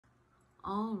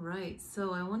All right,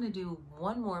 so I want to do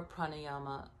one more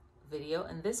pranayama video,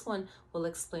 and this one will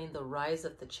explain the rise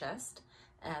of the chest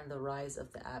and the rise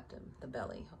of the abdomen, the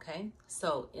belly, okay?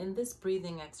 So in this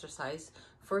breathing exercise,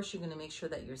 first you're going to make sure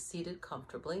that you're seated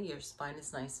comfortably, your spine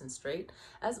is nice and straight.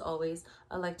 As always,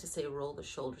 I like to say roll the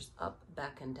shoulders up,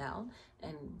 back and down,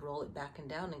 and roll it back and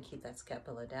down and keep that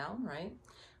scapula down, right?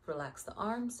 Relax the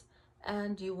arms,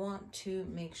 and you want to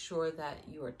make sure that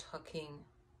you are tucking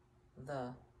the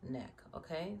neck,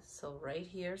 okay? So right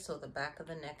here, so the back of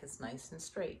the neck is nice and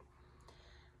straight.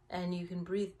 And you can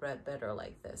breathe better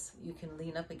like this. You can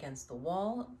lean up against the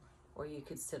wall, or you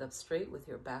could sit up straight with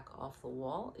your back off the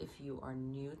wall. If you are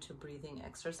new to breathing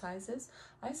exercises,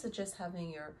 I suggest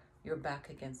having your back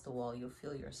against the wall. You'll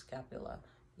feel your scapula.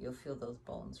 You'll feel those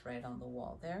bones right on the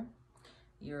wall there.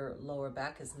 Your lower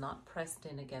back is not pressed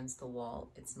in against the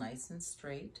wall. It's nice and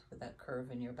straight with that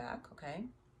curve in your back, okay?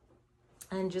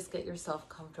 And just get yourself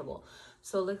comfortable.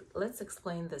 So let's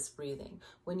explain this breathing.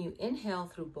 When you inhale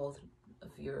through both of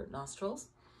your nostrils,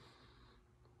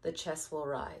 the chest will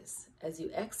rise. As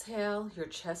you exhale, your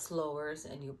chest lowers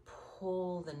and you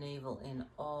pull the navel in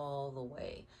all the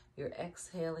way. You're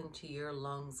exhaling to your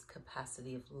lungs'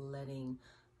 capacity of letting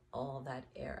all that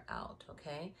air out,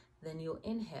 okay? Then you'll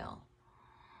inhale.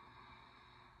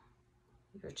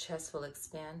 Your chest will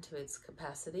expand to its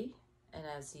capacity, and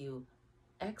as you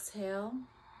exhale,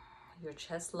 your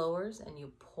chest lowers and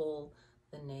you pull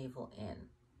the navel in.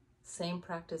 Same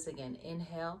practice again.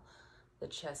 Inhale, the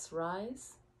chest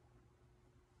rise,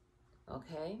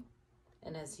 okay?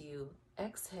 And as you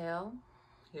exhale,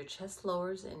 your chest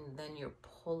lowers and then you're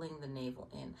pulling the navel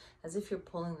in, as if you're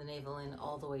pulling the navel in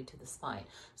all the way to the spine.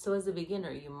 So as a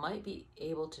beginner, you might be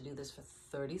able to do this for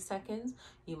 30 seconds.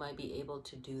 You might be able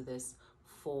to do this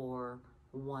for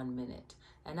 1 minute.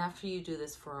 And after you do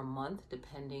this for a month,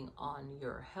 depending on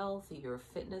your health, your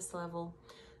fitness level,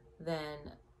 then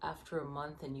after a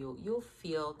month and you'll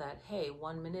feel that, hey,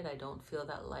 1 minute, I don't feel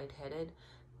that lightheaded,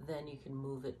 then you can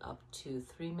move it up to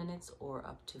 3 minutes or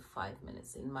up to 5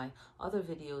 minutes. In my other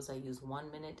videos, I use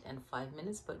 1 minute and 5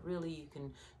 minutes, but really you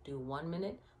can do 1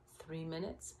 minute, 3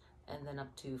 minutes, and then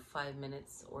up to 5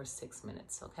 minutes or 6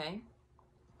 minutes, okay?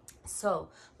 So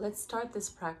let's start this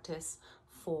practice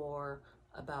for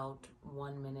about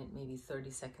 1 minute, maybe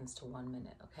 30 seconds to 1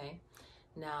 minute, okay?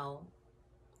 Now,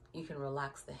 you can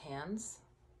relax the hands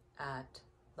at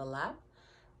the lap.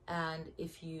 And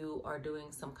if you are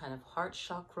doing some kind of heart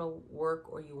chakra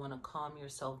work or you want to calm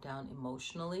yourself down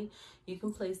emotionally, you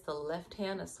can place the left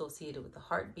hand associated with the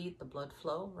heartbeat, the blood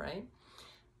flow, right?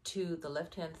 To the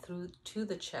left hand through to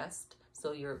the chest.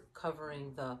 So you're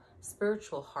covering the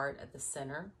spiritual heart at the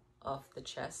center of the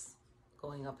chest,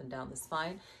 going up and down the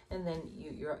spine. And then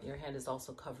your hand is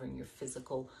also covering your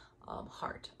physical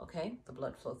heart, okay? The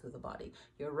blood flow through the body.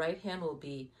 Your right hand will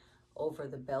be over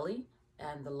the belly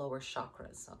and the lower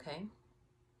chakras, okay?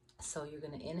 So you're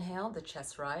going to inhale, the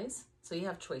chest rise. So you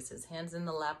have choices, hands in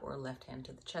the lap or left hand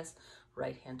to the chest,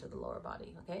 right hand to the lower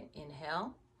body, okay?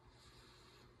 Inhale,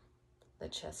 the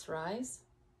chest rise.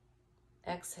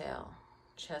 Exhale,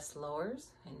 chest lowers,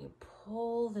 and you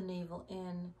pull the navel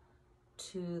in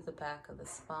to the back of the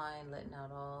spine, letting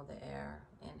out all the air.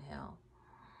 Inhale.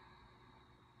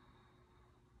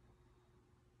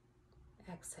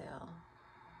 Exhale.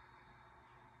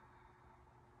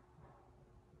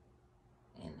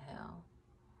 Inhale.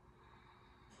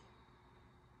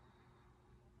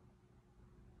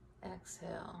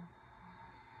 Exhale.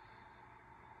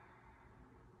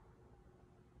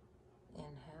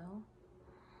 Inhale.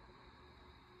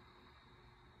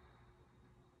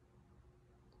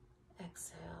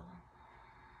 Exhale.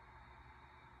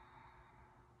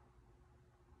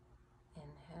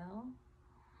 Inhale.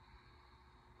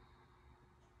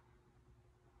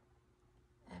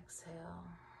 Exhale.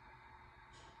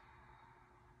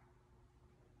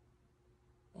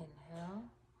 Inhale.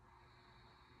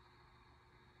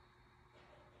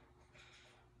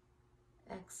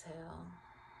 Exhale.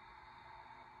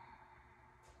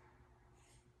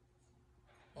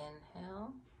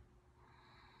 Inhale.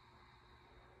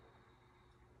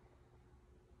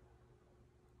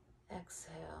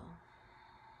 Exhale.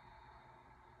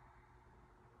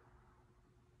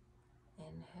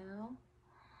 Inhale.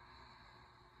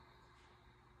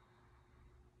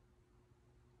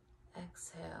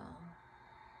 Exhale.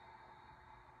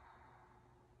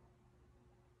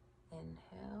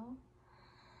 Inhale.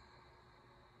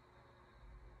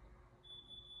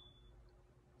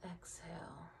 Exhale.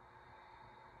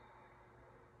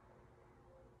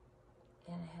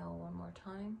 Inhale one more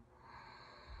time.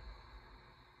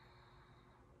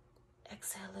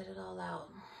 Exhale, let it all out.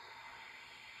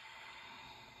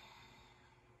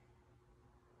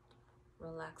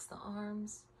 Relax the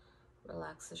arms,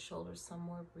 relax the shoulders some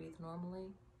more, breathe normally.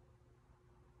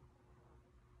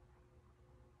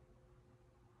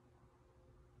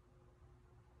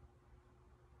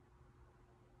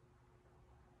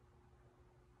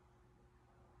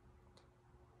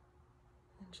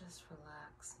 And just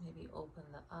relax, maybe open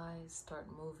the eyes, start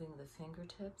moving the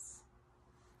fingertips,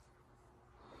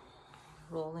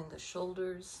 rolling the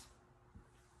shoulders,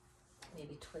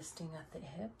 maybe twisting at the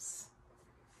hips.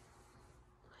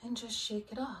 And just shake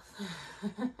it off.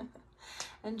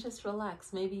 And just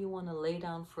relax. Maybe you want to lay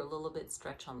down for a little bit,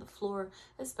 stretch on the floor,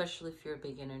 especially if you're a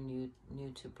beginner new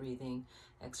to breathing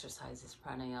exercises,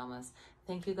 pranayamas.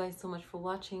 Thank you guys so much for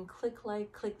watching. Click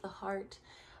like, click the heart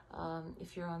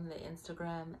if you're on the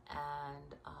Instagram,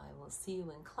 and I will see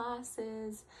you in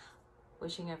classes.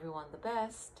 Wishing everyone the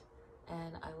best,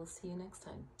 and I will see you next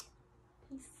time.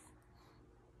 Peace.